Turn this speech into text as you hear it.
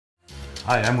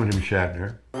Hi, I'm William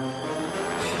Shatner. I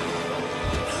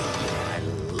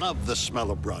love the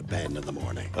smell of broadband in the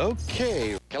morning.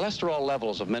 Okay. Cholesterol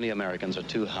levels of many Americans are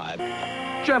too high.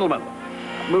 Gentlemen,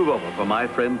 move over for my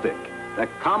friend Vic. The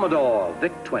Commodore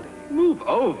VIC-20. Move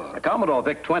over? The Commodore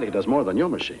VIC-20 does more than your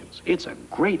machines. It's a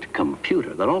great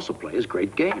computer that also plays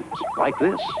great games. Like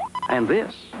this, and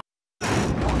this.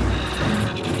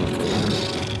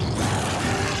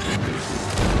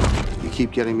 You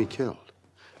keep getting me killed.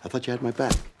 I thought you had my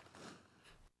back.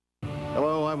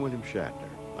 Hello, I'm William Shatner.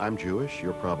 I'm Jewish,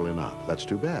 you're probably not. That's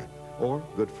too bad. Or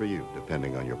good for you,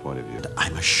 depending on your point of view.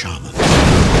 I'm a shaman.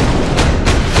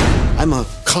 I'm a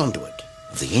conduit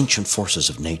of the ancient forces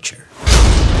of nature.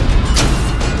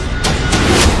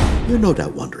 You're no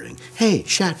doubt wondering, hey,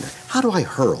 Shatner, how do I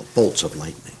hurl bolts of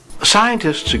lightning?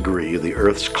 Scientists agree the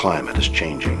Earth's climate is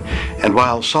changing, and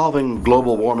while solving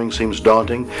global warming seems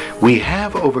daunting, we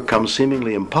have overcome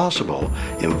seemingly impossible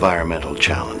environmental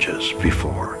challenges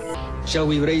before. Shall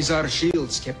we raise our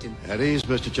shields, Captain? At ease,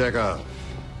 Mr. Chekhov.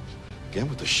 Again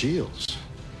with the shields.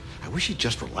 I wish he'd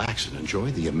just relax and enjoy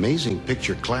the amazing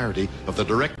picture clarity of the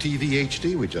DirecTV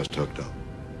HD we just hooked up.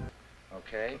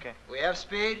 Okay. We have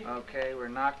speed. Okay, we're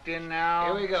knocked in now.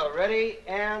 Here we go. Ready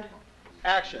and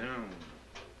action.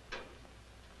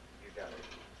 You got it.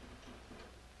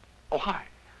 Oh, hi.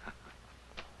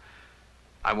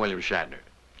 I'm William Shatner,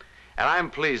 and I'm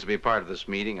pleased to be part of this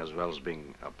meeting as well as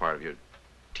being a part of your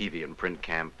TV and print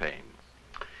campaign.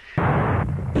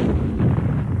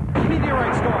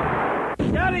 Meteorite storm!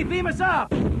 Scotty, beam us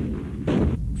up!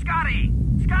 Scotty!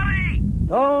 Scotty!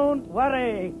 Don't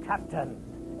worry, Captain.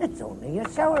 It's only a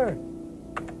shower.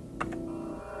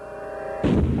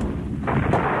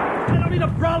 I don't need a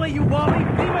brolly, you wally!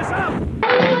 Beam us up!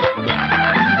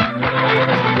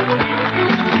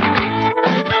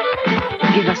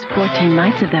 Give us 14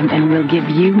 nights of them and we'll give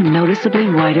you noticeably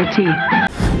whiter teeth.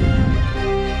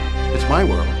 It's my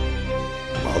world.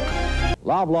 Welcome.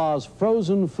 Loblaw's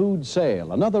frozen food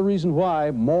sale. Another reason why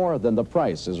more than the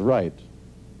price is right.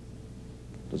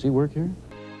 Does he work here?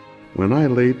 When I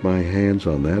laid my hands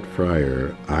on that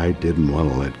fryer, I didn't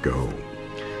want to let go.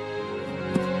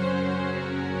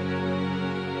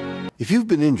 If you've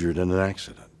been injured in an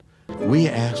accident, we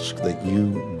ask that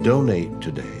you donate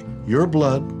today. Your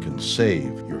blood can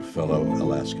save your fellow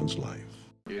Alaskan's life.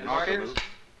 You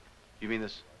mean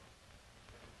this?